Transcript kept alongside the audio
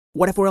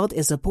What If World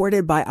is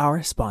supported by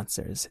our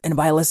sponsors and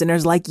by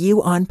listeners like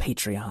you on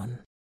Patreon.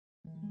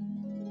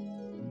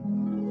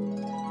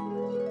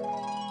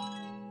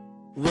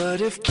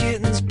 What if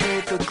kittens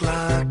played the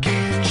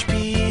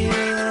glockenspiel?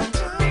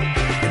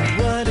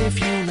 And what if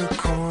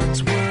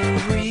unicorns were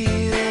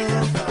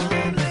real?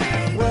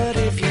 What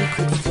if you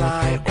could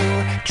fly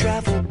or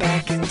travel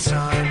back in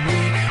time?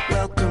 We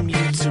welcome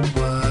you to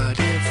What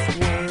If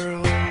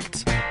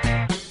World.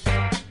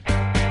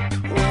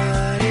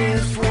 What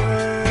If World?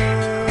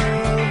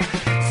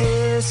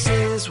 This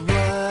is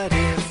What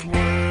If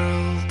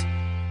World.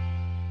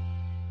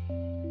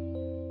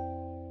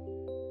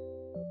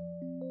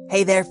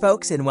 Hey there,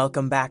 folks, and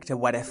welcome back to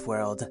What If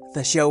World,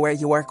 the show where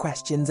your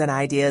questions and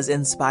ideas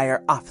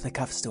inspire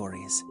off-the-cuff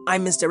stories.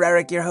 I'm Mr.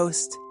 Eric, your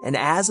host, and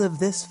as of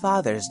this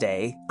Father's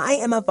Day, I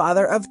am a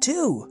father of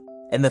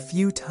 2. And the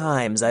few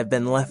times I've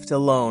been left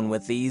alone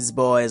with these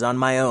boys on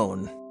my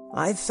own,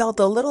 I've felt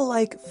a little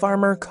like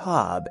Farmer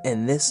Cobb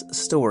in this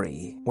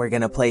story we're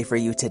gonna play for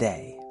you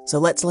today. So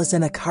let's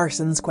listen to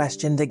Carson's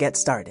question to get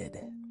started.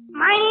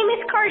 My name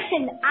is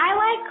Carson. I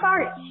like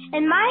carts.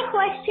 And my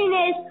question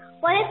is,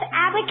 what if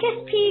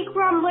Abacus P.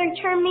 Grumbler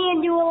turned me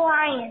into a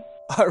lion?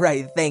 All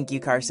right, thank you,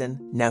 Carson.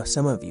 Now,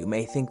 some of you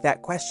may think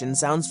that question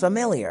sounds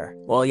familiar.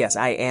 Well, yes,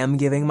 I am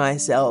giving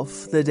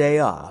myself the day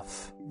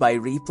off by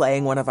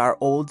replaying one of our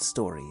old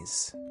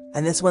stories.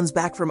 And this one's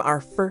back from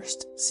our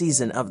first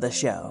season of the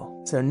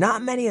show, so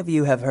not many of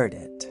you have heard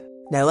it.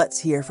 Now let's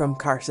hear from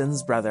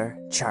Carson's brother,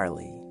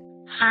 Charlie.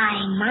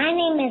 Hi, my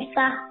name is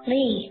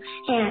Lee,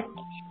 and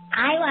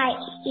I like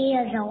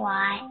ears a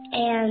lot.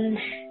 And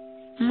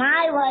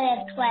my what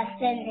if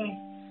question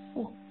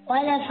is,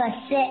 what if I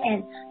sit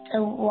in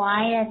the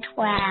white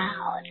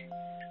cloud?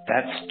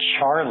 That's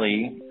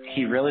Charlie.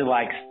 He really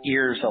likes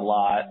ears a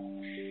lot.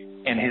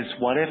 And his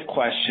what if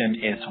question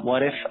is,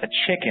 what if a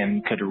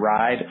chicken could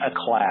ride a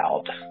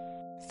cloud?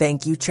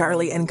 Thank you,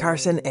 Charlie and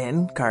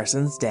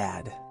Carson's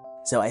dad.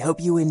 So I hope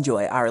you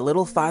enjoy our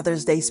little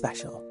Father's Day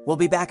special. We'll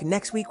be back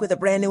next week with a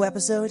brand new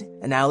episode.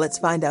 And now let's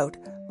find out,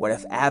 what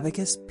if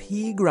Abacus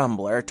P.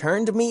 Grumbler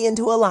turned me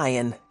into a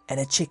lion and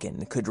a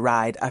chicken could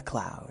ride a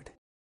cloud?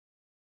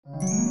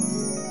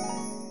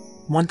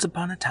 Once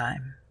upon a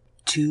time,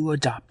 2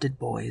 adopted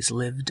boys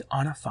lived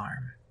on a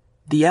farm.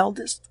 The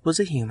eldest was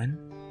a human,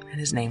 and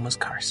his name was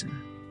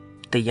Carson.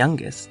 The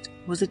youngest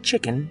was a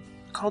chicken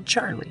called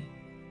Charlie.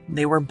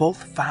 They were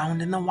both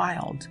found in the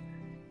wild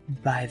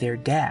by their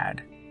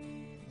dad,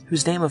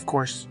 whose name, of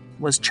course,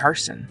 was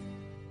Charson,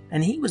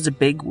 and he was a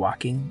big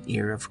walking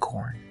ear of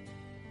corn.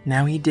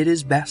 Now he did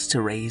his best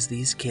to raise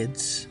these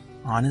kids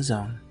on his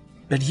own.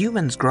 But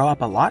humans grow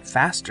up a lot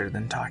faster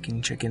than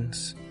talking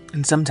chickens,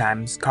 and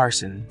sometimes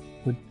Carson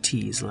would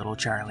tease little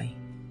Charlie.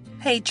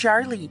 Hey,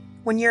 Charlie,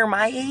 when you're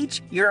my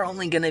age, you're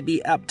only gonna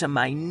be up to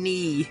my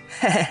knee.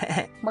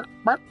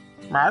 But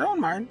I don't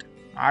mind.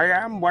 I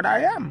am what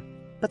I am.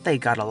 But they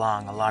got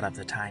along a lot of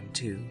the time,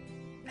 too.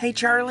 Hey,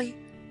 Charlie,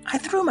 I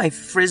threw my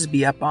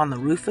frisbee up on the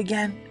roof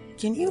again.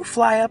 Can you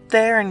fly up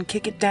there and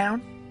kick it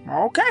down?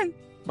 Okay,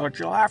 but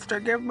you'll have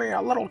to give me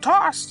a little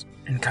toss.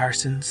 And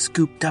Carson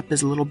scooped up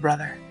his little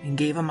brother and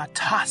gave him a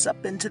toss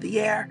up into the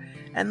air,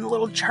 and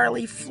little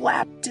Charlie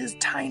flapped his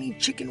tiny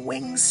chicken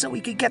wings so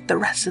he could get the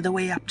rest of the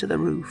way up to the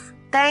roof.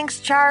 Thanks,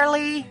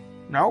 Charlie.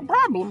 No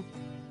problem.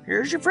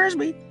 Here's your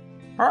frisbee.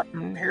 Oh,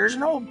 and here's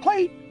an old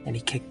plate. And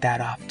he kicked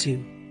that off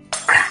too.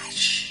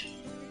 Crash!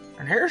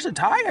 And here's a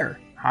tire.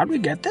 How'd we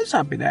get this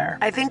up there?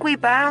 I think we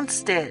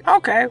bounced it.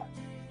 Okay.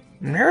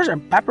 And here's a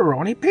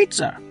pepperoni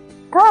pizza.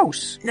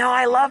 Gross. No,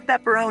 I love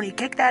pepperoni.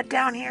 Kick that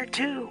down here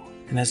too.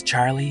 And as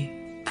Charlie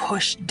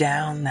pushed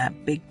down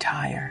that big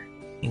tire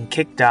and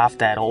kicked off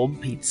that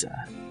old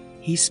pizza,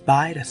 he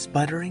spied a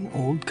sputtering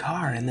old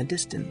car in the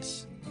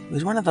distance. It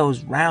was one of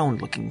those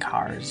round-looking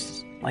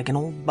cars, like an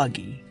old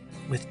buggy,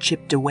 with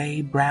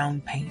chipped-away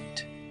brown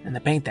paint. And the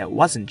paint that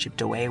wasn't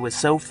chipped away was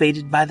so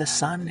faded by the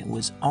sun it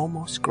was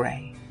almost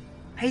gray.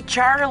 Hey,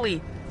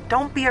 Charlie,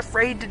 don't be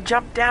afraid to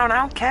jump down.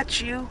 I'll catch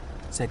you,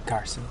 said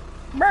Carson.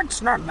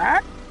 It's not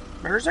that.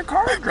 There's a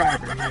car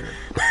driving here,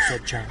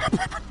 said Charlie.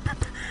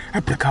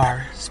 The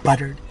car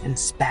sputtered and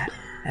spat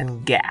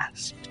and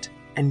gasped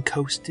and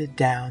coasted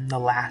down the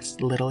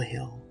last little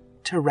hill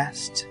to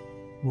rest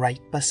right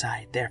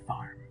beside their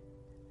farm.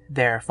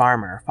 Their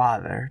farmer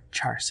father,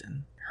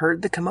 Charson,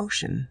 heard the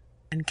commotion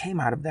and came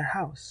out of their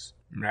house.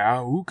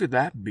 Now, who could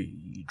that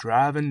be,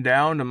 driving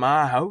down to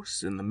my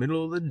house in the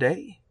middle of the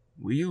day?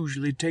 We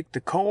usually take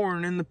the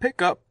corn in the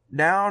pickup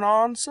down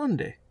on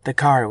Sunday. The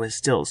car was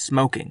still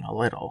smoking a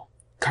little.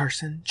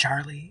 Carson,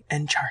 Charlie,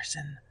 and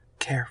Charson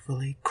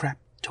carefully crept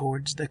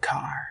towards the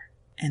car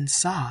and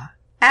saw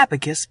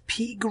Abacus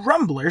P.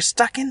 Grumbler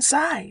stuck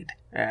inside.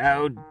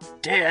 Oh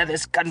dear,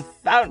 this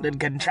confounded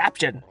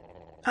contraption.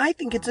 I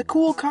think it's a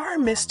cool car,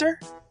 mister,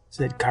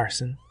 said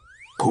Carson.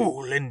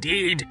 Cool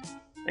indeed.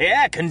 The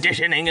air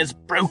conditioning is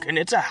broken.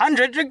 It's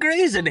 100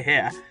 degrees in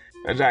here,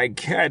 and I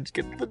can't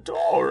get the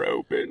door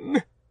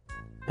open.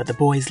 But the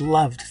boys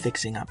loved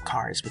fixing up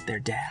cars with their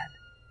dad,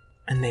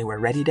 and they were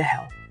ready to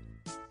help.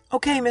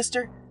 Okay,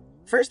 mister.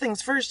 first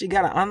things first, you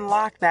gotta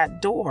unlock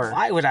that door.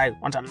 Why would I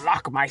want to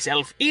lock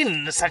myself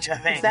in such a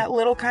thing? It's that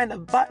little kind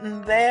of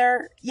button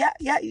there. Yeah,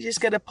 you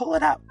just gotta pull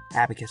it up.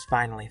 Abacus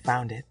finally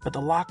found it, but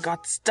the lock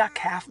got stuck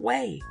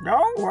halfway.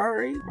 Don't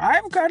worry,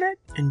 I've got it.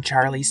 And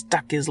Charlie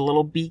stuck his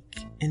little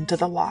beak into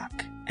the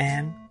lock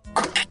and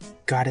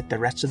got it the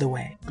rest of the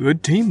way.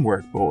 Good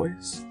teamwork,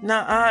 boys.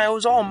 Nuh-uh, it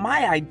was all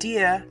my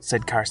idea,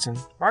 said Carson.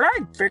 But I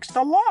fixed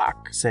the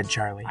lock, said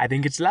Charlie. I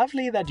think it's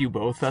lovely that you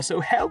both are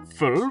so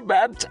helpful,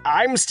 but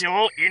I'm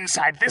still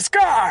inside this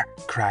car,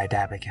 cried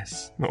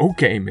Abacus.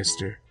 Okay,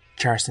 mister.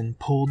 Carson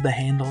pulled the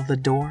handle of the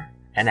door,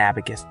 and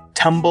Abacus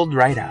tumbled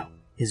right out.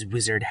 His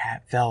wizard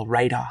hat fell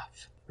right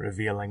off,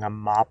 revealing a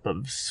mop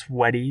of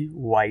sweaty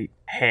white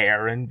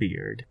hair and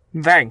beard.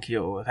 Thank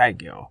you.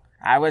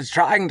 I was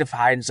trying to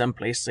find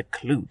someplace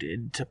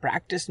secluded to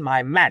practice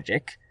my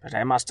magic, but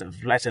I must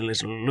have let a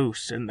little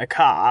loose in the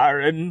car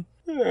and...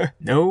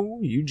 No,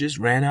 you just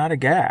ran out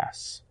of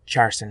gas.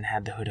 Carson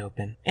had the hood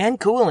open. And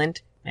coolant,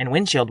 and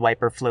windshield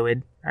wiper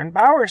fluid, and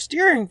power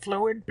steering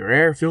fluid. Your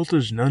air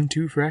filter's none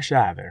too fresh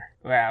either.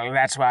 Well,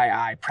 that's why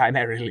I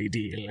primarily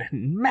deal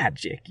in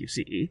magic, you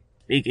see.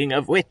 Speaking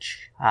of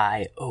which,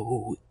 I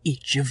owe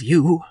each of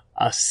you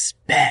a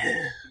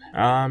spell.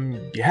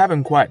 You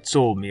haven't quite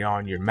sold me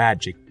on your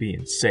magic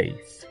being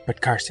safe. But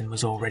Carson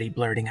was already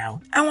blurting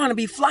out, I want to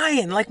be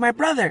flying like my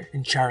brother.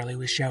 And Charlie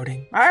was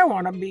shouting, I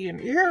want to be an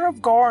ear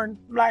of corn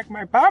like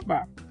my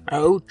papa.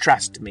 Oh,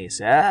 trust me,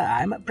 sir.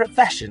 I'm a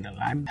professional.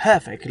 I'm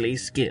perfectly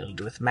skilled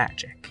with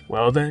magic.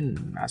 Well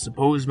then, I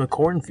suppose my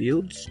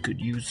cornfields could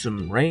use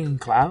some rain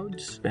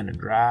clouds. It's been a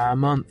dry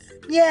month.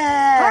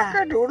 Yeah!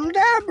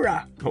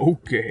 Cock-a-doodle-dabra.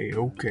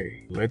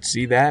 Okay. Let's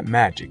see that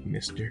magic,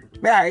 mister.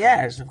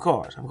 Yes, of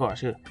course.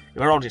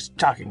 You're all just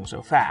talking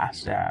so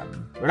fast.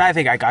 But I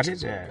think I got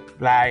it.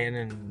 Flying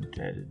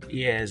and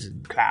ears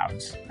and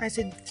clouds. I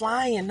said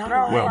flying,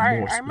 not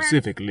more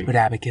specifically. But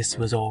Abacus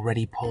was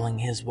already pulling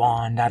his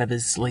wand out of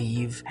his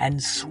sleeve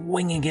and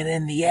swinging it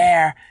in the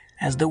air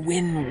as the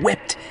wind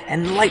whipped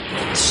and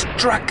lightning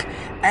struck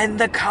and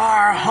the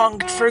car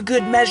honked for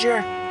good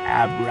measure.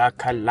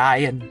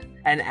 Abracalion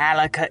and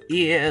Alaka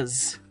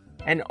ears.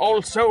 And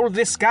also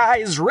this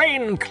guy's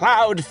rain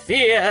cloud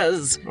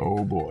fears.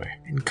 Oh boy.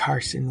 And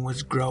Carson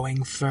was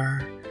growing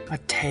fur, a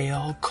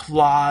tail,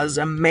 claws,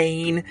 a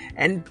mane,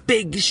 and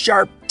big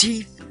sharp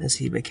teeth as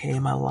he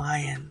became a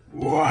lion.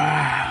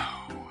 Wow.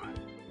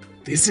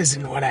 This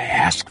isn't what I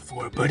asked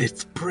for, but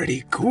it's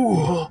pretty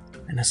cool.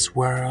 And a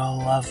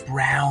swirl of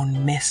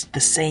brown mist, the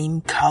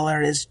same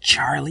color as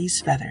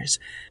Charlie's feathers,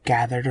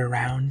 gathered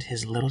around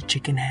his little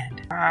chicken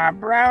head.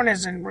 Brown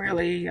isn't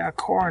really a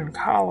corn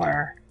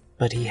color.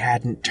 But he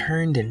hadn't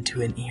turned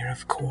into an ear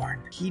of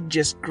corn. He'd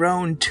just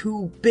grown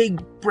 2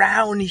 big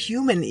brown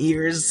human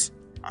ears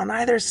on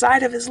either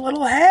side of his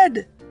little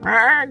head.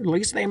 At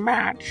least they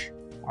match.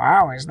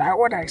 Wow, is that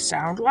what I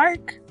sound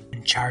like?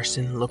 And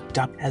Carson looked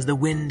up as the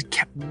wind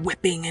kept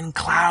whipping and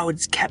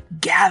clouds kept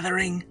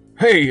gathering.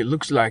 Hey, it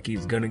looks like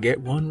he's gonna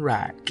get one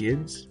right,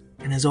 kids.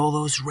 And as all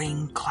those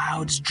rain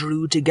clouds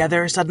drew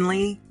together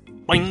suddenly,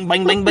 boing,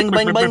 boing, boing, boing,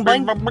 boing,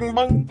 boing, boing, boing,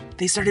 boing,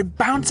 they started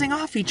bouncing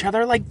off each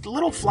other like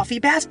little fluffy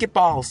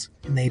basketballs.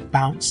 And they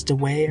bounced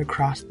away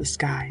across the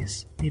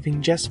skies,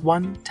 leaving just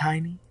one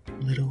tiny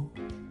little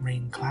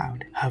rain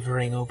cloud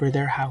hovering over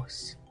their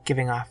house,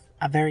 giving off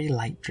a very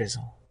light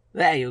drizzle.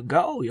 There you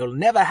go. You'll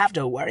never have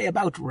to worry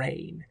about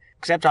rain,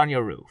 except on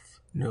your roof.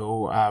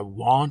 No, I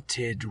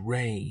wanted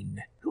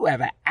rain.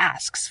 Whoever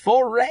asks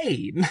for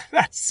rain?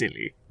 That's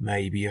silly.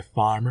 Maybe a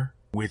farmer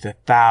with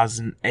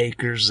 1,000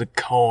 acres of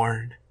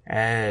corn.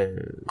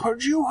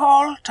 Could you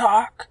all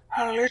talk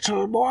a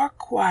little more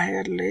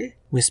quietly?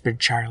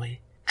 Whispered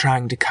Charlie,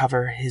 trying to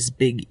cover his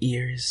big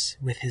ears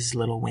with his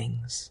little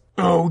wings.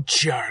 Oh,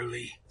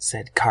 Charlie,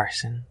 said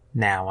Carson,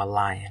 now a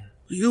lion.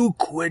 You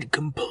quit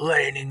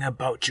complaining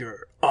about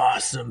your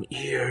awesome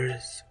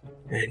ears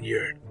and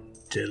your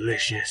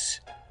delicious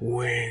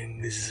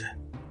wings.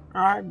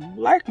 I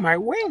like my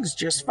wings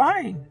just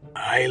fine.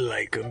 I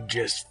like 'em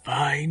just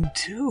fine,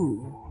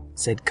 too,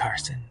 said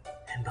Carson.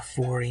 And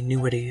before he knew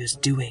what he was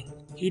doing,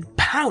 he'd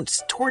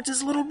pounced towards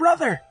his little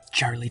brother.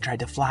 Charlie tried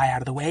to fly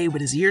out of the way,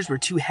 but his ears were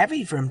too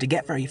heavy for him to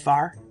get very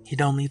far.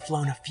 He'd only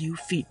flown a few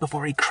feet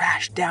before he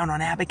crashed down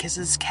on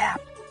Abacus's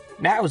cap.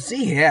 Now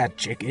see here,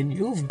 chicken,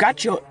 you've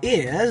got your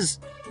ears.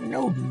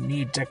 No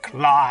need to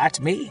claw at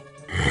me.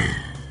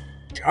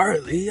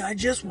 Charlie, I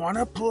just want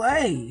to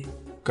play.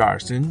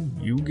 Carson,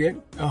 you get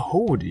a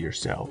hold of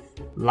yourself.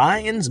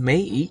 Lions may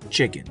eat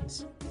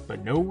chickens,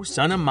 but no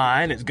son of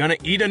mine is gonna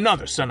eat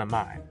another son of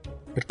mine.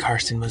 But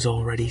Carson was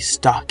already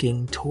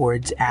stalking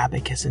towards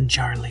Abacus and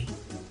Charlie.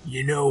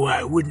 You know,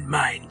 I wouldn't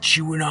mind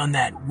chewing on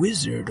that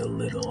wizard a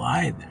little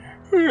either.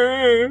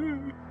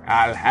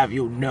 I'll have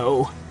you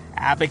know,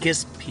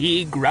 Abacus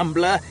P.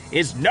 Grumbler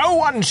is no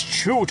one's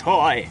chew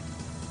toy.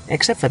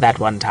 Except for that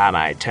one time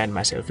I turned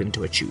myself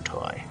into a chew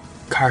toy.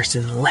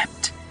 Carson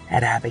leapt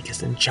at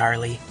Abacus and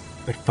Charlie,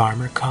 But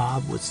Farmer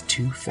Cobb was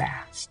too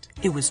fast.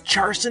 It was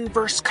Charson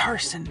versus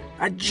Carson,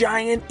 a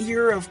giant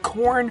ear of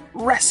corn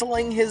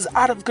wrestling his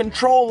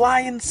out-of-control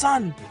lion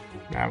son.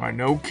 Now I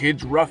know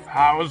kids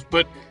roughhouse,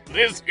 but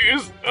this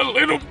is a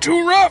little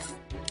too rough.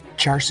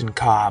 Charson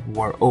Cobb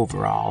wore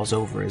overalls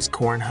over his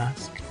corn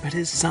husk, but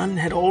his son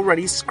had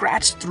already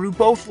scratched through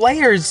both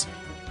layers.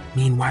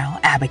 Meanwhile,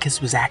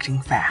 Abacus was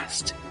acting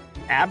fast.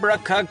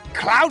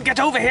 Cloud, get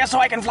over here so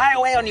I can fly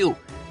away on you!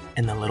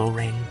 And the little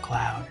rain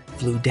cloud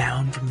flew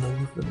down from the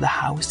roof of the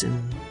house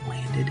and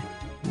landed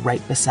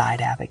right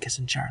beside Abacus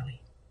and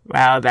Charlie.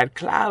 Well, that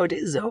cloud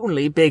is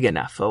only big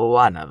enough for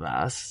one of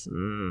us.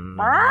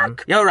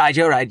 Mark? You're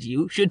right,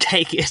 you should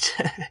take it.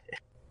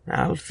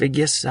 I'll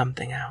figure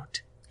something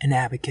out. And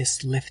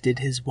Abacus lifted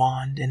his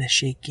wand in a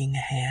shaking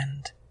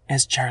hand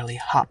as Charlie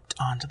hopped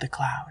onto the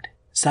cloud.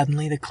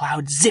 Suddenly the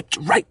cloud zipped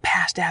right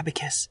past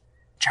Abacus.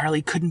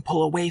 Charlie couldn't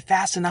pull away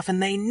fast enough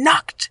and they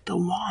knocked the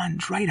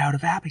wand right out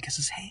of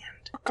Abacus's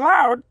hand.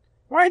 Cloud,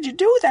 why'd you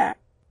do that?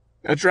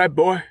 That's right,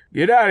 boy.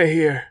 Get out of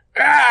here.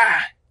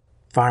 Ah!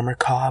 Farmer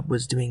Cobb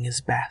was doing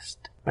his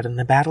best, but in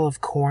the battle of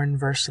corn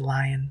versus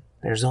lion,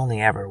 there's only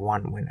ever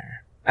one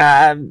winner.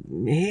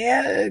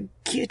 Here,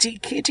 kitty,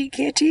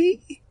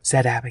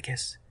 said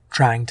Abacus,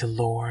 trying to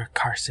lure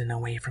Carson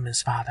away from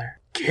his father.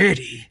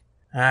 Kitty?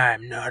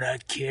 I'm not a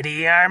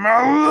kitty, I'm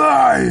a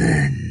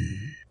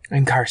lion!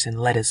 And Carson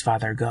let his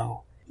father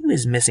go. He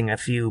was missing a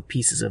few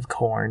pieces of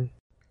corn.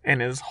 And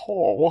his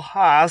whole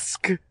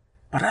husk.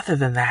 But other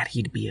than that,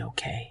 he'd be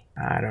okay.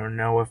 I don't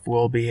know if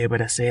we'll be able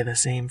to say the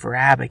same for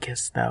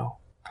Abacus, though.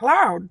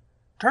 Cloud,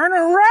 turn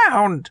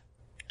around!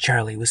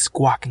 Charlie was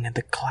squawking at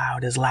the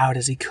cloud as loud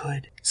as he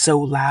could, so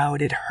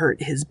loud it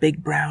hurt his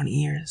big brown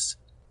ears.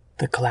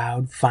 The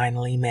cloud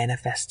finally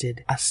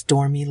manifested a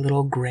stormy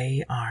little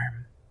gray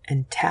arm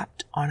and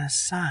tapped on a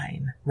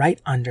sign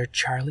right under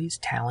Charlie's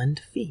taloned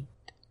feet.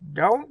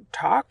 Don't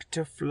talk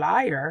to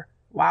Flyer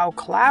while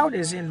Cloud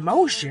is in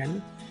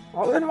motion.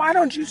 Well, then why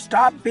don't you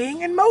stop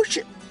being in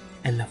motion?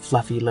 And the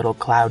fluffy little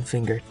cloud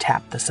finger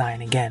tapped the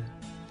sign again.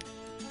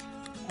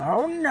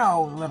 Oh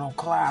no, little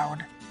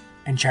Cloud.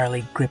 And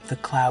Charlie gripped the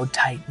cloud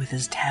tight with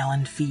his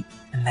taloned feet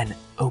and then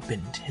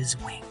opened his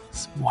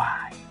wings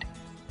wide.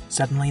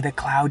 Suddenly the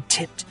cloud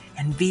tipped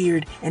and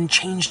veered and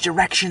changed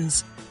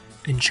directions.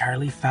 And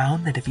Charlie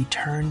found that if he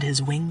turned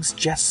his wings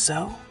just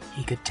so,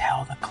 he could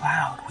tell the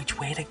cloud which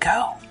way to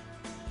go.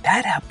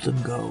 That helped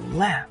him go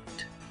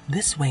left.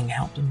 This wing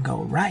helped him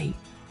go right.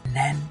 And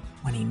then,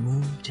 when he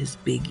moved his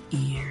big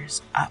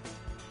ears up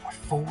or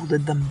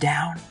folded them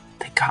down,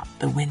 they caught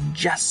the wind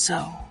just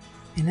so,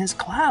 and his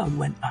cloud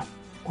went up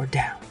or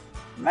down.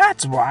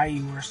 That's why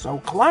you were so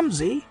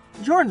clumsy.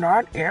 You're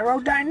not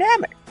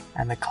aerodynamic.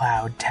 And the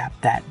cloud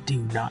tapped that do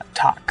not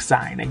talk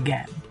sign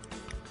again.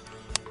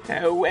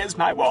 Oh, where's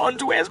my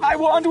wand? Where's my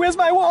wand? Where's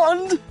my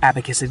wand?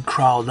 Abacus had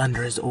crawled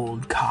under his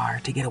old car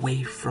to get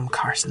away from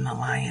Carson the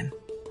lion,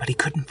 but he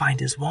couldn't find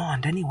his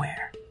wand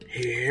anywhere.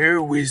 Here,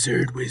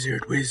 wizard.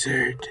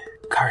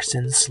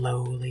 Carson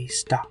slowly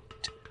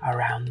stalked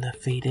around the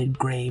faded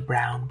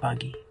gray-brown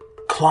buggy,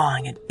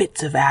 clawing at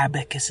bits of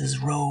Abacus's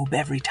robe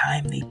every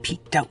time they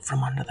peeked out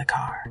from under the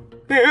car.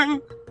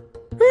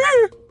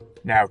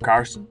 Now,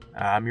 Carson,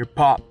 I'm your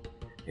pop,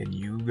 and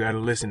you gotta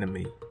listen to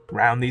me.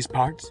 Round these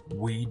parts,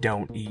 we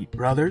don't eat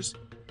brothers,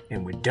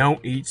 and we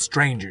don't eat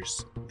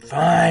strangers.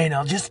 Fine,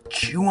 I'll just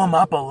chew 'em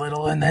up a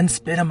little and then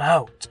spit 'em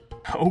out.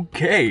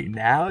 Okay,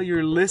 now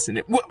you're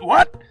listening.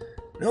 What?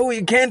 No,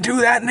 you can't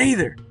do that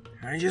neither.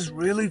 I just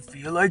really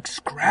feel like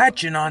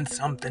scratching on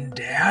something,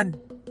 Dad.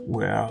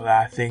 Well,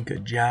 I think a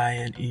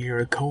giant ear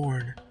of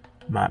corn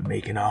might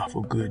make an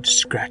awful good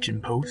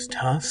scratching post,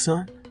 huh,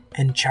 son?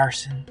 And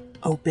Charson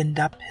opened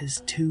up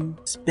his two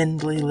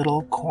spindly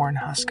little corn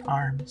husk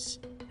arms,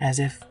 as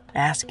if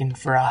asking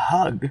for a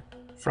hug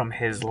from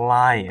his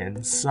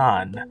lion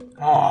son.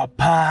 Aw,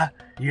 Pa,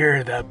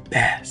 you're the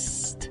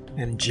best.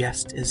 And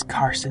just as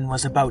Carson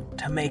was about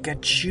to make a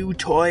chew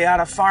toy out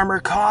of Farmer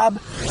Cobb,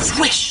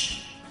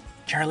 swish!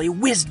 Charlie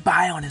whizzed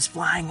by on his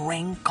flying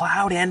rain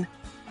cloud and,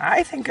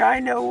 I think I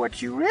know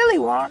what you really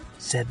want,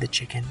 said the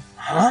chicken.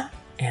 Huh?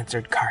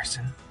 Answered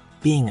Carson.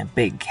 Being a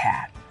big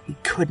cat, he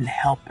couldn't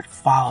help but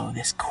follow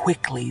this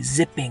quickly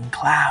zipping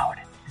cloud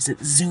as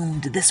it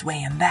zoomed this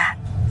way and that.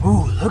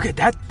 Ooh, look at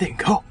that thing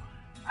go.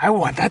 I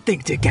want that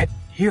thing to get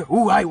here.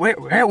 Ooh,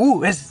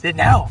 where is it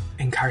now?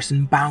 And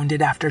Carson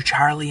bounded after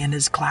Charlie and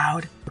his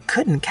cloud, but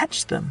couldn't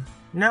catch them.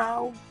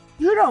 No,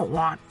 you don't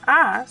want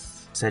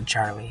us, said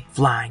Charlie,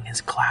 flying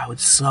his cloud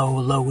so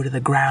low to the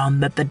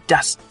ground that the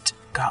dust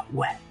got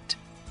wet.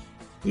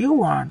 You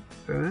want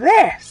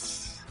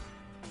this.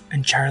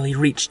 And Charlie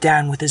reached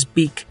down with his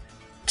beak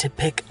to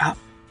pick up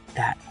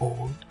that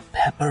old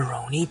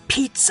pepperoni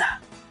pizza.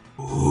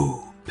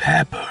 Ooh,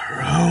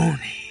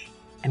 pepperoni.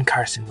 And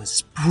Carson was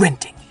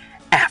sprinting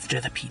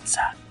after the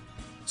pizza,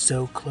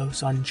 so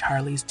close on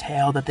Charlie's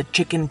tail that the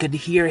chicken could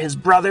hear his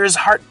brother's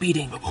heart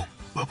beating. Ba-boom,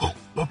 ba-boom,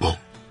 ba-boom.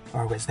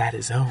 Or was that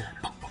his own?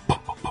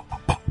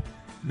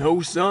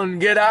 No, son,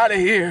 get out of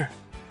here,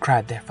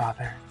 cried their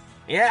father.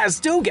 Yes,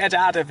 do get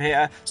out of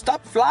here.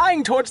 Stop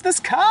flying towards this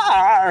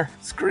car,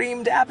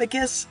 screamed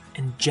Abacus.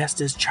 And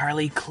just as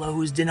Charlie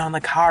closed in on the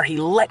car, he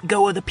let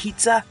go of the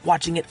pizza,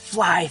 watching it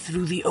fly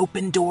through the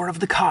open door of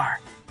the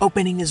car,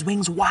 opening his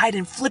wings wide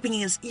and flipping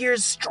his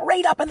ears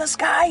straight up in the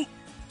sky,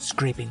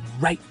 scraping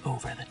right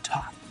over the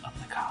top of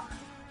the car,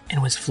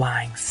 and was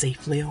flying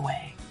safely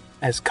away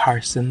as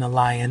Carson the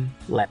lion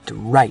leapt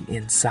right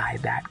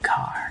inside that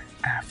car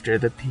after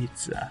the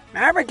pizza.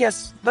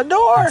 Abacus, the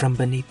door! And from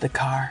beneath the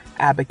car,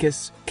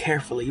 Abacus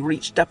carefully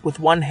reached up with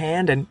one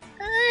hand and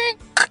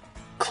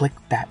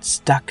clicked that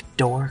stuck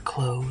door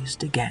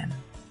closed again.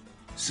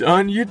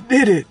 Son, you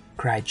did it,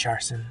 cried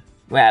Charson.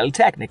 Well,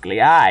 technically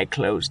I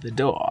closed the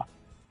door,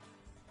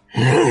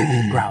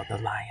 growled the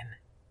lion.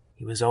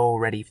 He was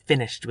already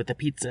finished with the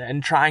pizza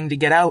and trying to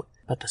get out,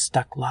 but the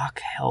stuck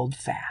lock held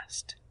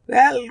fast.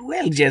 Well,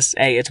 we'll just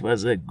say it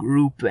was a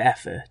group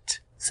effort,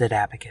 said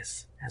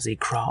Abacus as he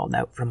crawled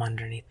out from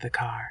underneath the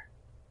car.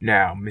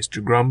 Now,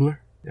 Mr.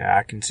 Grumbler,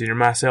 I consider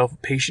myself a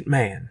patient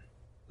man,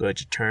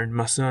 but you turned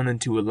my son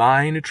into a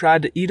lion who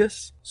tried to eat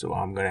us, so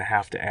I'm going to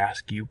have to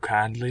ask you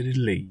kindly to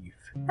leave.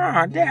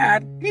 Oh,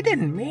 Dad, he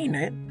didn't mean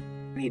it.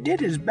 He did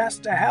his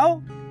best to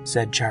help,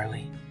 said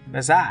Charlie.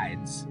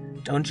 Besides,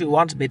 don't you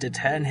want me to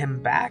turn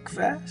him back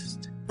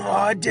first?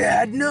 Oh,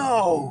 Dad,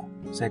 no,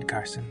 said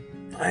Carson.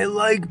 I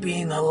like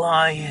being a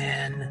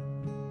lion.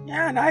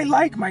 Yeah, and I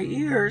like my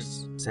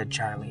ears, said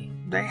Charlie.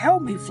 They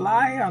help me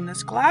fly on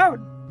this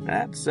cloud.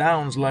 That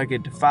sounds like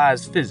it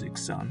defies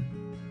physics, son.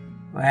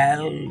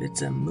 Well,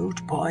 it's a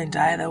moot point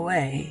either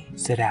way,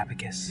 said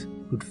Abacus,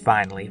 who'd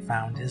finally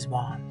found his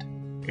wand.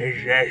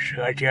 Is this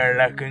what you're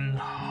looking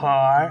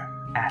for?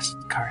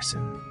 Asked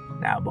Carson.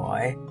 Now,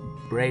 boy,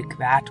 break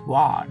that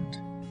wand.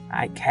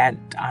 I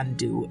can't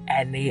undo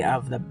any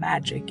of the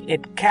magic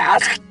it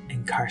cast.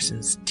 And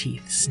Carson's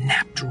teeth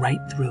snapped right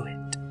through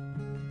it.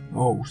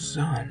 Oh,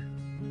 son.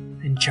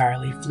 And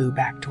Charlie flew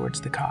back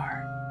towards the car.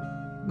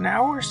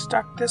 Now we're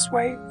stuck this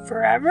way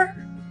forever?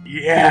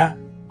 Yeah.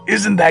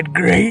 Isn't that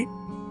great?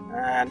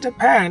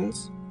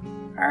 Depends.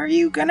 Are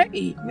you gonna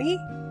eat me?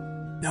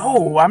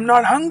 No, I'm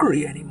not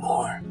hungry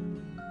anymore.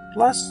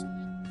 Plus,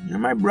 you're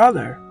my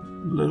brother.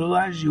 Little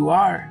as you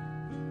are,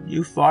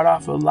 you fought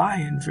off a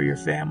lion for your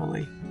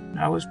family.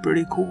 That was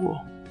pretty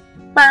cool.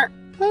 But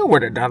I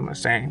would have done the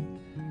same.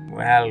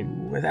 Well,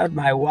 without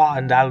my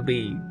wand, I'll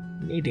be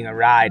needing a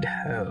ride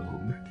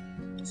home,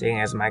 seeing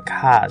as my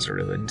car's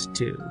ruined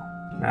too.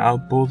 I'll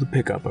pull the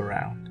pickup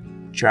around.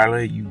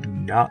 Charlie, you do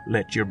not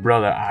let your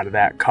brother out of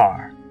that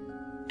car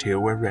till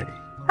we're ready.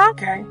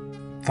 Okay.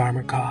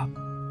 Farmer Cobb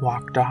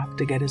walked off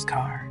to get his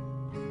car,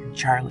 and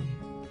Charlie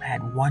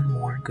had one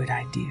more good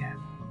idea.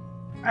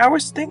 I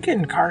was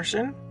thinking,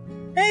 Carson,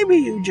 maybe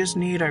you just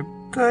need a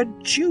good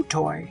chew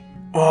toy.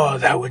 Oh,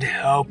 that would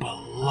help a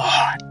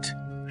lot.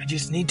 I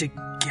just need to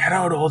get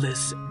out all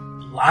this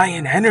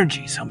lion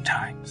energy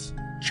sometimes.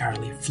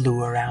 Charlie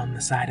flew around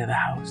the side of the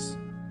house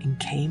and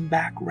came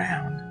back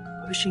round,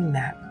 pushing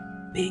that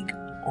big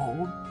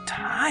old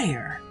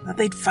tire that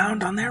they'd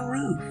found on their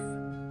roof.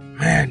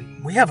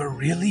 Man, we have a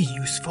really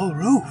useful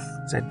roof,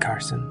 said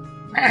Carson.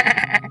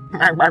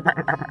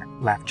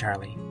 Laughed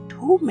Charlie.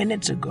 2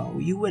 minutes ago,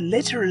 you were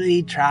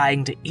literally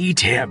trying to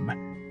eat him,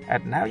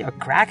 and now you're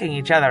cracking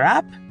each other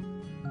up?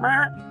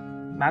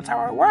 That's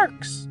how it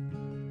works.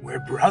 We're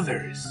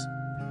brothers.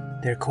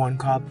 Their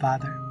corncob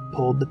father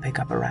pulled the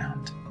pickup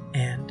around,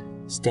 and,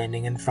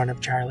 standing in front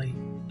of Charlie,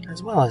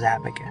 as well as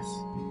Abacus,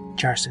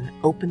 Charson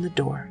opened the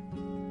door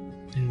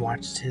and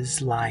watched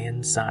his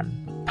lion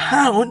son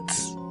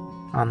pounce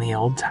on the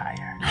old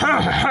tire.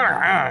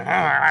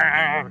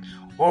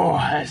 Oh,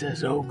 this is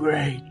so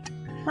great.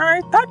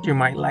 I thought you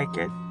might like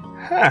it.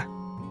 Huh.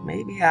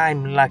 Maybe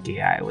I'm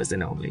lucky I was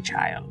an only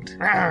child. The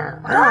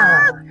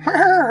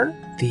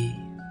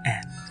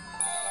end.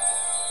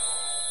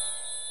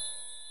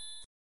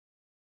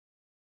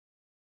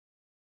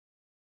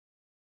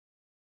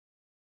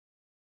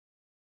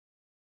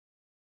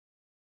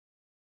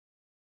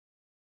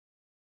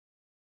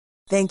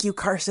 Thank you,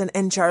 Carson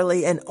and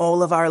Charlie and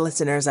all of our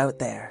listeners out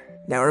there.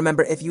 Now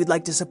remember, if you'd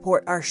like to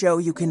support our show,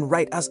 you can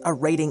write us a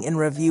rating and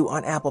review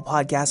on Apple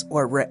Podcasts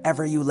or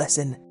wherever you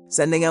listen.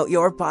 Sending out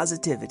your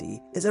positivity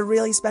is a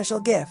really special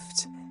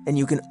gift. And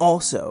you can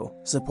also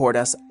support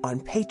us on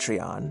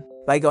Patreon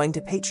by going to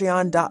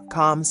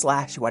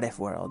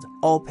patreon.com/whatifworld.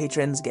 All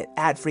patrons get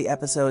ad-free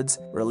episodes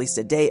released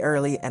a day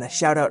early and a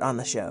shout-out on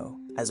the show,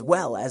 as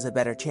well as a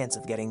better chance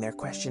of getting their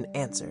question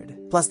answered.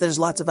 Plus, there's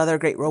lots of other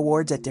great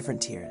rewards at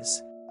different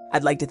tiers.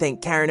 I'd like to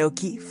thank Karen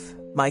O'Keefe,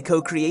 my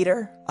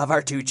co-creator of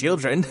our 2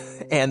 children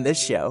and this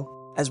show,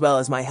 as well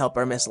as my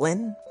helper Miss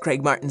Lynn,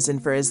 Craig Martinson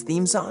for his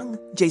theme song,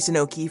 Jason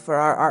O'Keefe for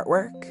our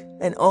artwork,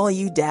 and all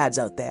you dads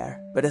out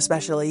there, but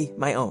especially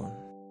my own.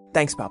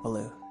 Thanks, Papa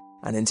Lou.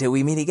 And until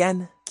we meet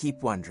again,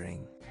 keep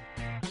wondering.